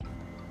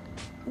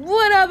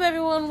What up,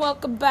 everyone?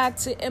 Welcome back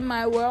to In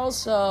My World.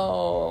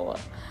 So,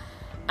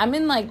 I'm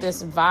in like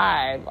this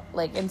vibe,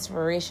 like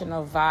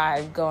inspirational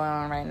vibe going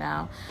on right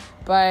now.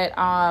 But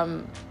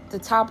the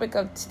topic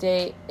of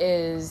today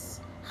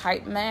is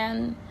hype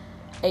man,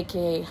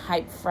 aka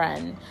hype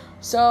friend.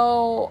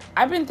 So,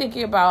 I've been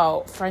thinking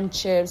about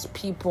friendships,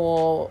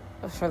 people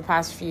for the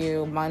past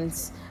few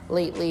months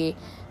lately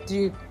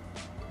due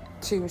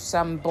to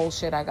some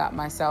bullshit I got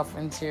myself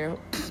into.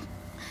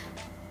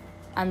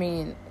 I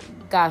mean,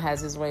 God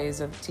has his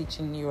ways of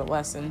teaching you a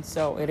lesson,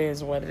 so it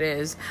is what it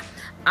is.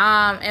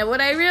 And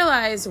what I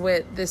realized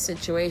with this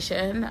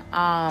situation,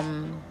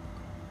 in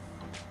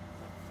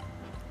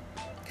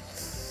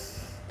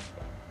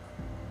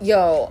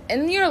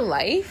your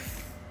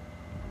life,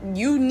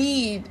 you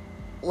need,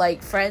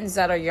 like, friends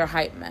that are your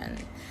hype men.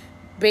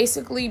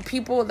 Basically,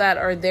 people that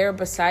are there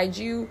beside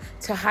you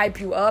to hype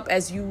you up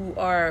as you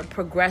are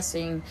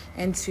progressing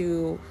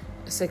into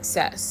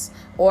success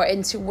or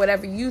into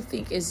whatever you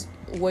think is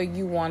where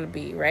you want to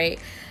be, right?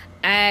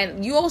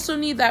 And you also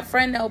need that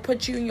friend that will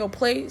put you in your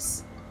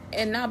place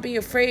and not be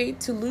afraid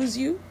to lose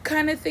you,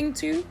 kind of thing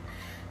too.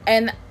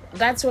 And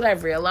that's what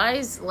I've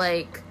realized.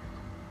 Like,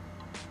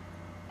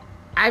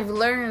 I've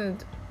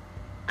learned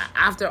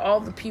after all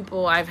the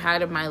people I've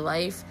had in my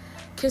life,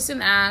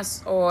 kissing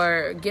ass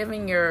or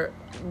giving your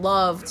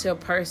love to a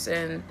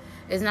person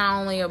is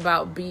not only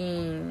about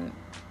being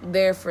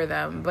there for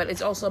them, but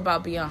it's also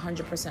about being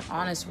 100%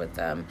 honest with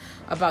them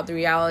about the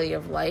reality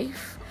of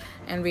life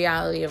and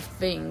reality of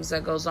things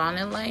that goes on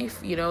in life.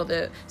 You know,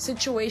 the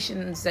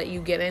situations that you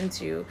get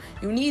into,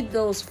 you need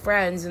those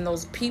friends and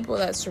those people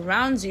that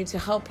surround you to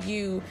help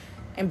you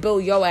and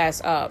build your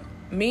ass up.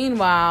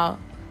 Meanwhile,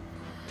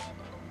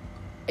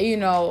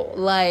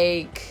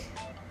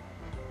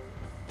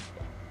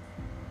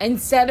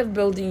 instead of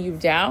building you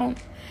down.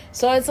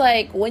 So it's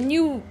like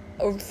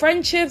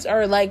friendships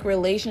are like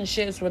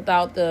relationships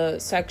without the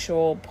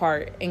sexual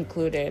part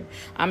included.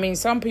 I mean,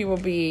 some people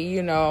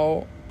be,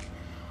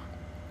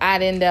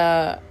 adding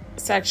the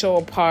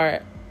sexual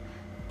part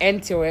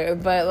into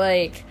it. But,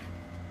 like,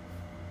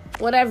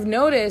 what I've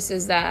noticed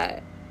is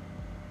that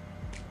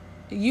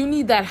you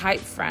need that hype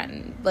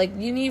friend. Like,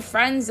 you need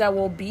friends that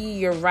will be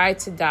your ride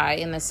to die,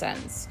 in a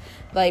sense.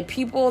 Like,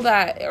 people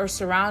that are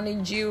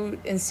surrounding you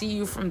and see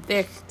you from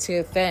thick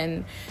to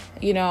thin,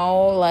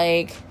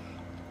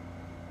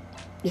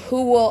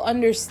 who will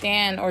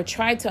understand or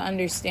try to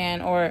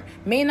understand or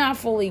may not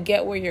fully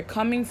get where you're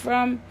coming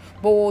from,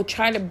 but will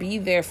try to be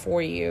there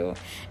for you.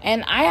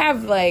 And I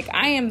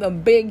am the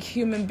big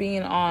human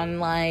being on,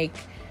 like,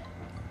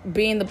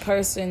 being the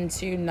person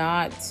to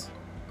not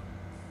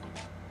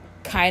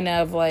kind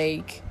of,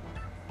 like,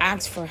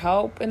 ask for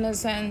help in a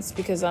sense,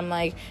 because I'm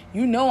like,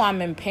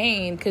 I'm in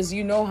pain because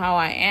you know how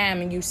I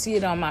am and you see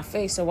it on my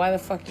face, so why the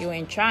fuck you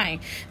ain't trying?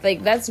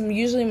 Like, that's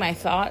usually my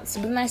thoughts.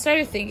 But then I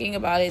started thinking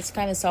about it. It's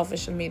kind of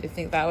selfish of me to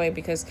think that way,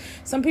 because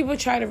some people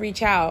try to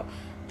reach out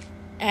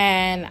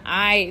and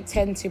I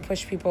tend to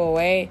push people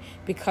away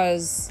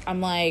because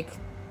I'm like,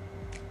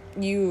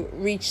 you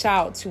reached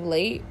out too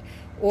late,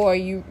 or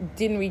you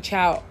didn't reach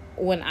out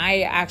when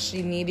I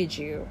actually needed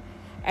you.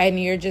 And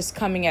you're just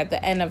coming at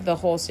the end of the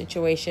whole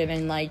situation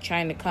and, like,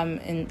 trying to come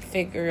and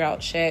figure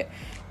out shit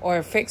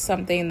or fix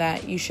something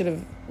that you should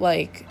have,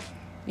 like,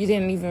 you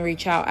didn't even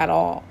reach out at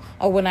all.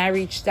 Or when I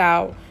reached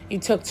out, you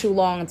took too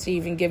long to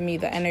even give me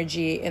the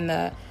energy and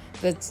the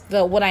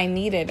what I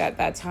needed at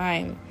that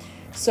time.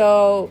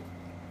 So,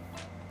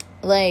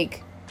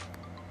 like,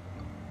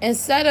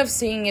 instead of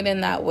seeing it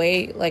in that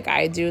way, like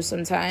I do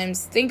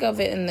sometimes, think of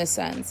it in this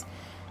sense.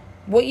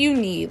 What you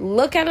need,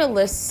 look at a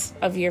list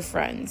of your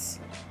friends.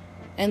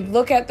 And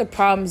look at the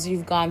problems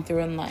you've gone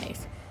through in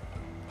life.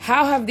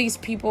 How have these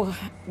people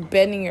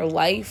been in your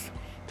life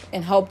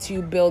and helped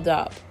you build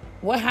up?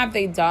 What have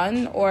they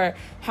done, or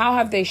how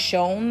have they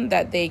shown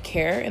that they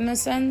care, in a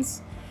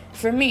sense?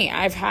 For me,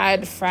 I've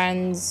had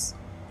friends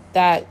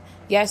that,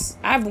 yes,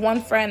 I have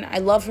one friend, I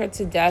love her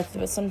to death,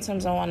 but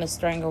sometimes I want to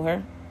strangle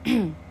her.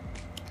 And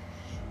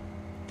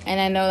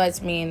I know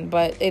that's mean,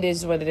 but it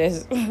is what it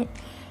is.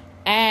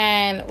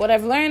 And what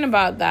I've learned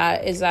about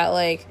that is that,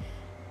 like,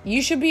 you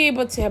should be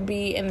able to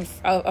be in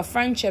a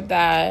friendship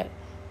that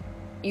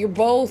you're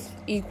both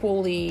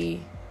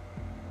equally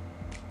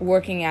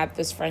working at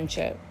this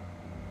friendship.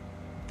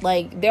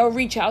 Like, they'll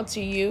reach out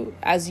to you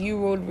as you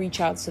would reach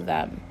out to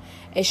them.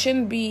 It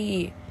shouldn't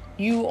be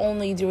you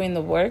only doing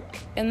the work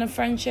in the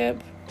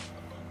friendship.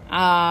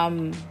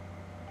 I've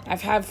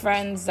had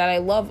friends that I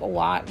love a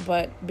lot,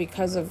 but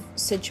because of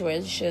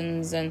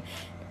situations and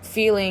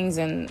feelings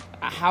and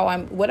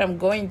what I'm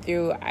going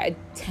through, I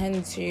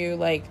tend to,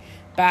 like,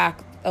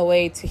 back a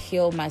way to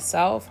heal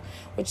myself,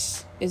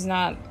 which is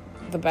not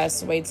the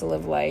best way to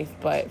live life,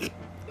 but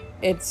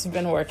it's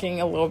been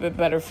working a little bit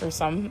better for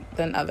some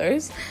than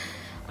others.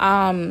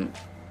 But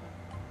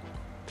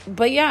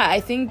yeah,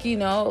 I think,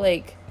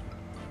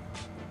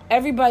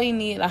 everybody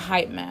need a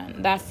hype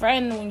man. That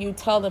friend, when you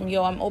tell them,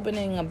 yo, I'm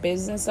opening a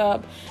business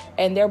up,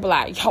 and they're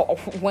like, yo,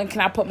 when can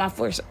I put my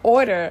first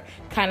order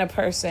kind of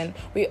person.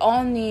 We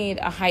all need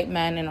a hype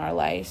man in our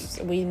lives.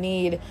 We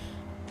need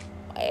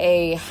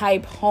a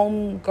hype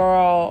home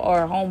girl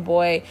or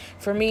homeboy.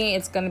 For me,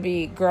 it's going to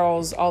be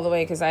girls all the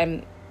way, because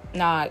I'm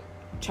not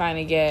trying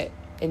to get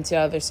into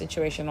other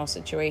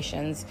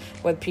situations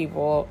with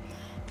people,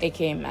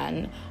 aka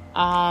men,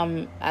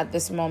 at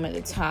this moment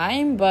in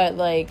time. But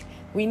like,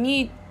 we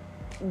need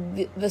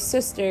the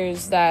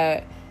sisters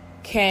that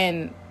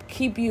can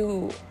keep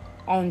you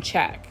on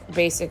check,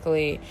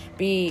 basically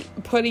be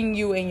putting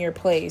you in your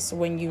place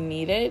when you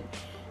need it.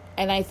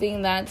 And I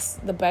think that's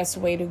the best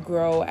way to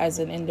grow as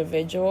an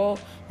individual.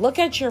 Look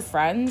at your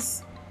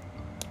friends,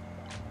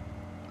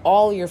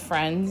 all your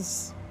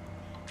friends,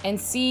 and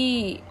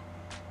see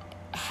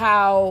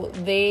how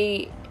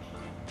they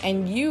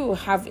and you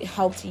have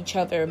helped each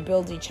other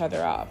build each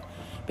other up.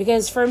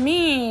 Because for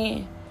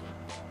me,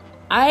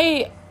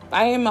 I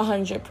am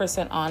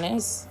 100%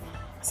 honest.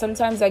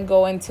 Sometimes I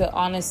go into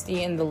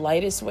honesty in the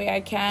lightest way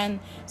I can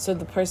so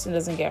the person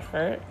doesn't get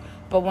hurt.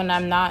 But when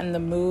I'm not in the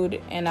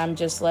mood and I'm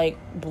just like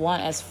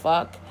blunt as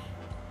fuck,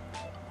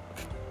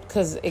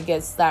 because it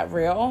gets that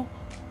real,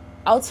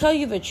 I'll tell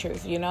you the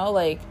truth, you know?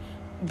 Like,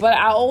 but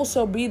I'll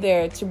also be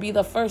there to be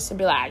the first to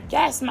be like,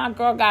 yes, my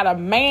girl got a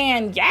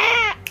man.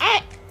 Yeah.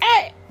 Hey.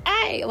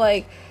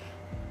 Like,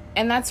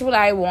 and that's what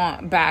I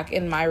want back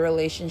in my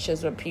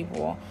relationships with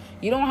people.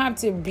 You don't have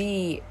to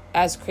be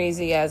as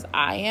crazy as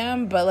I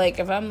am, but like,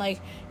 if I'm like,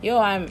 yo,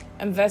 I'm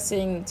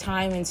investing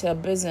time into a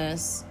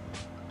business,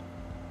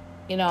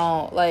 you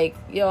know, like,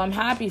 yo, I'm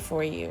happy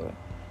for you.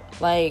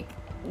 Like,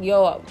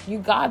 yo, you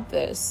got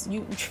this.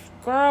 You,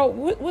 girl,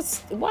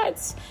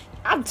 what?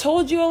 I've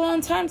told you a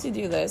long time to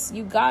do this.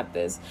 You got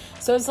this.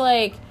 So it's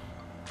like,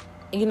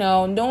 you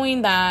know,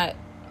 knowing that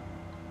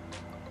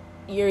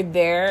you're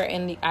there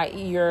and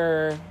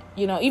you're,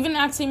 you know, even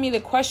asking me the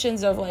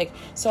questions of like,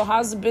 so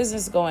how's the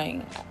business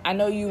going? I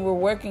know you were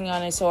working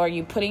on it, so are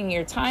you putting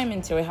your time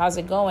into it? How's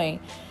it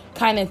going?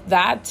 Kind of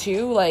that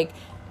too. Like,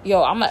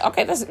 yo, I'm like,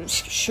 okay, that's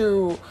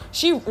true.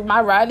 She my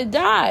ride or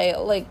die,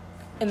 like,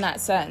 in that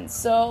sense.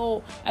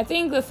 So I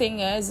think the thing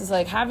is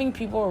like having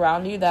people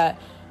around you that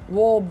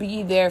will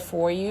be there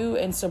for you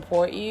and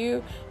support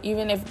you,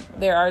 even if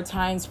there are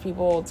times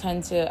people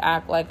tend to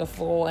act like a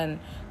fool and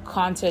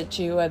contact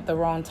you at the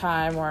wrong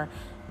time or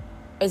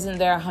isn't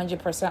there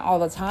 100% all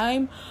the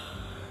time.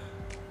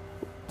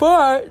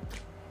 But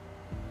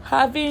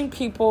having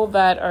people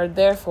that are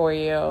there for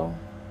you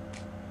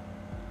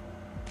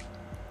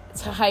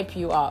to hype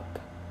you up,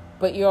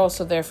 but you're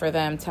also there for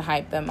them to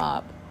hype them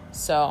up.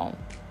 So,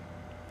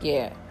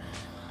 yeah.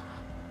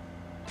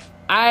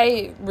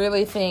 I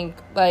really think,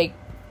 like,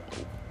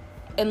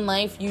 in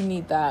life, you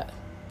need that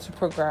to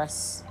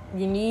progress.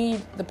 You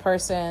need the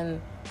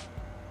person,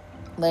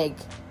 like,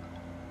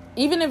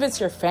 even if it's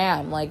your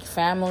family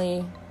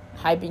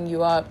hyping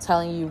you up,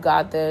 telling you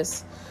got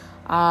this.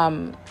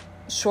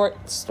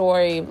 Short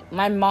story,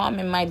 my mom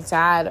and my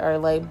dad are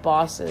like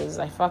bosses.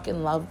 I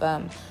fucking love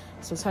them.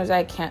 Sometimes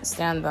I can't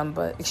stand them,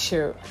 but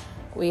shoot,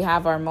 we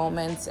have our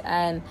moments.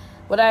 And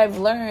what I've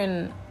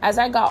learned, as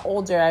I got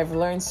older, I've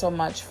learned so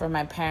much from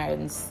my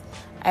parents.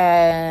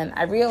 And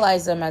I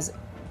realized them as,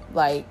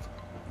 like,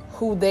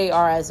 who they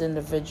are as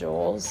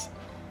individuals.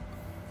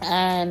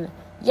 And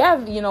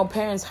yeah, you know,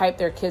 parents hype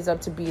their kids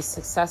up to be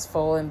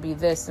successful and be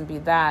this and be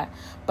that.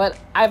 But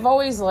I've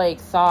always, like,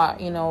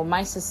 thought, you know,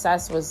 my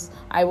success was,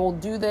 I will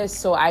do this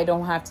so I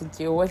don't have to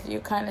deal with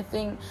you kind of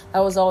thing. That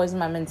was always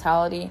my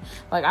mentality.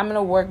 Like, I'm going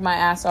to work my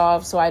ass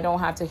off so I don't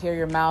have to hear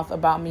your mouth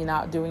about me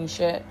not doing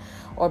shit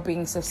or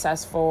being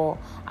successful.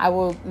 I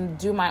will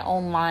do my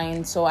own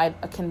line so I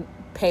can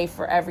pay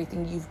for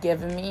everything you've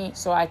given me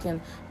so I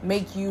can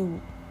make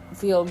you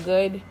feel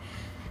good.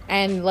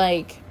 And,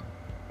 like,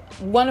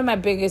 one of my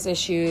biggest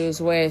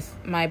issues with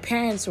my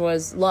parents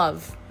was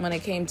love, when it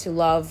came to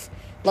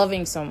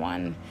loving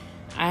someone.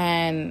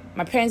 And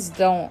my parents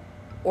don't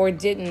or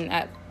didn't,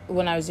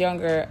 when I was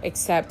younger,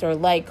 accept or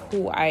like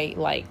who I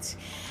liked.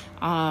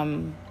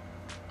 I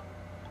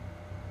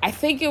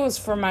think it was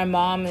for my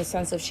mom in the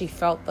sense of she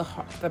felt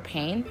the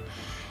pain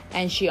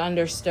and she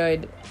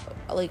understood,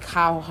 like,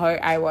 how hurt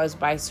I was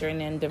by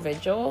certain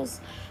individuals.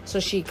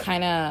 So she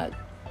kind of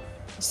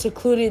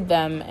secluded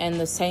them in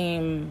the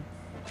same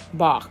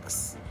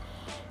box.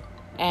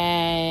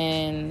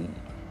 And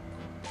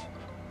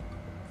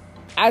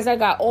as I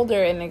got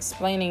older and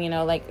explaining, you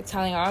know, like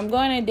telling her I'm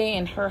going on a date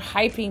and her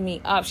hyping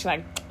me up, she's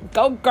like,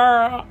 go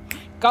girl,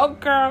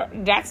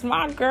 that's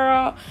my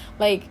girl.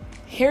 Like,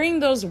 hearing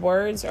those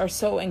words are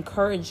so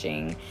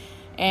encouraging.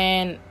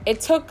 And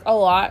it took a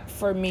lot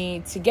for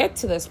me to get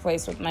to this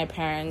place with my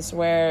parents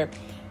where,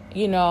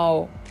 you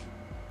know,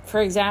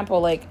 for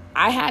example, like,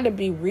 I had to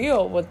be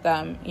real with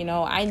them. You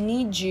know, I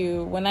need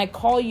you, when I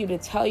call you to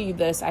tell you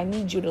this, I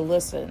need you to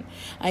listen.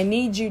 I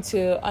need you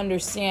to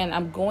understand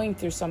I'm going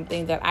through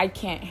something that I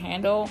can't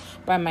handle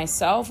by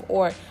myself,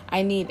 or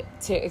I need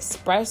to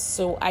express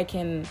so I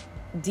can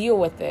deal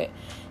with it.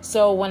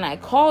 So when I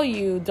call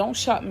you, don't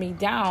shut me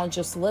down,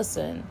 just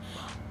listen.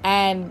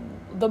 And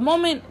the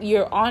moment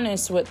you're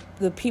honest with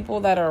the people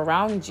that are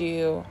around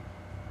you,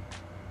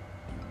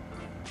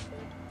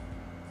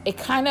 it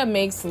kind of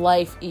makes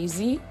life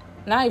easy.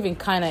 Not even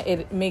kind of,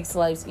 it makes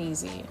life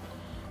easy.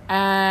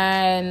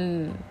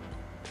 And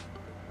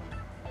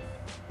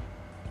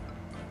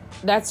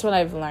that's what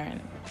I've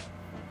learned.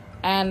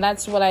 And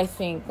that's what I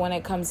think when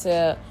it comes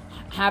to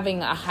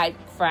having a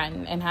hype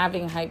friend and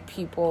having hype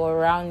people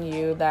around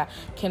you that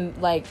can,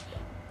 like,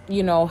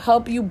 you know,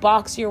 help you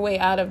box your way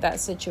out of that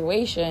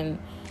situation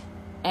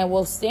and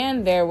will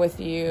stand there with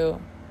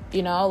you.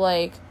 You know,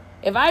 like,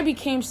 if I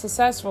became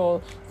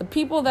successful, the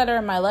people that are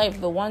in my life,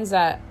 the ones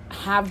that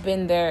have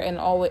been there and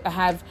always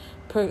have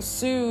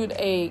pursued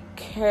a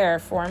care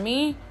for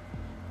me,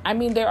 I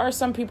mean, there are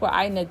some people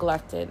I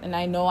neglected, and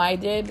I know I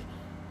did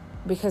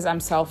because I'm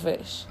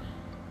selfish.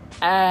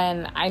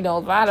 And I know a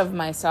lot of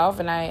myself,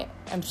 and I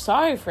am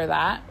sorry for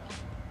that.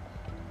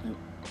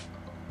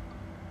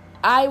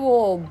 I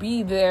will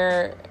be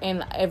there,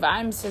 and if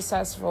I'm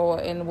successful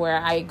in where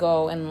I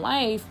go in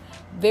life,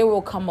 they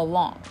will come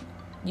along.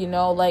 You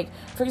know, like,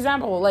 for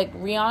example, like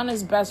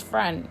Rihanna's best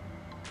friend.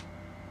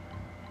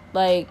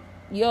 Like,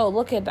 yo,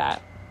 look at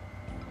that.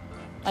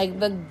 Like,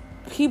 the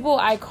people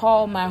I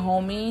call my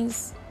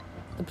homies,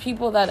 the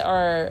people that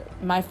are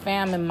my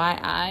fam in my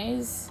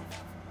eyes,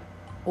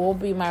 will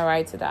be my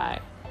ride to die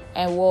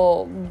and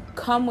will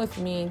come with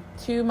me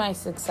to my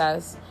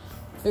success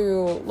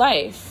through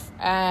life.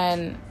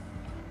 And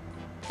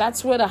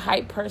that's what a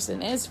hype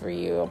person is for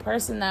you. A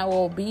person that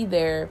will be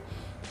there.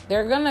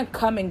 They're gonna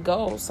come and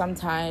go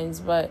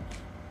sometimes, but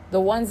the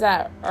ones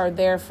that are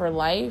there for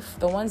life,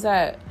 the ones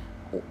that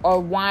are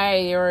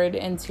wired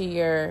into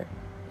your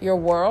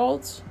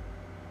world,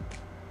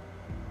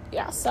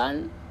 yeah,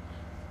 son,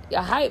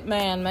 you're hype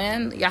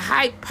man, you're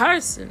hype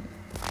person.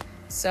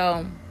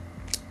 So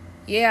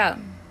yeah,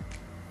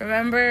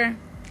 remember,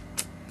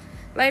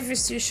 life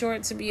is too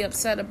short to be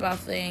upset about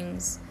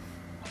things.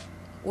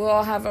 We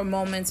all have our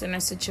moments and our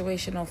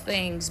situational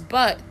things,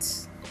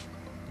 but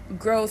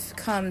growth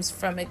comes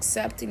from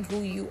accepting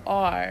who you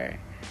are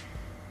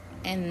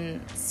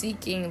and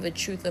seeking the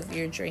truth of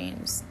your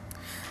dreams.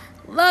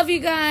 Love you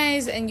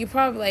guys. And you're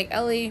probably like,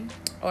 Ellie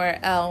or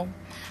Elle,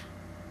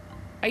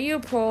 are you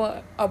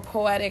a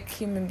poetic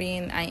human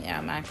being? I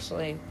am,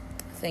 actually.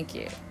 Thank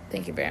you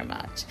very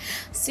much.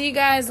 See you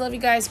guys. Love you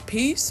guys.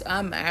 Peace.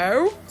 I'm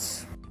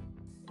out.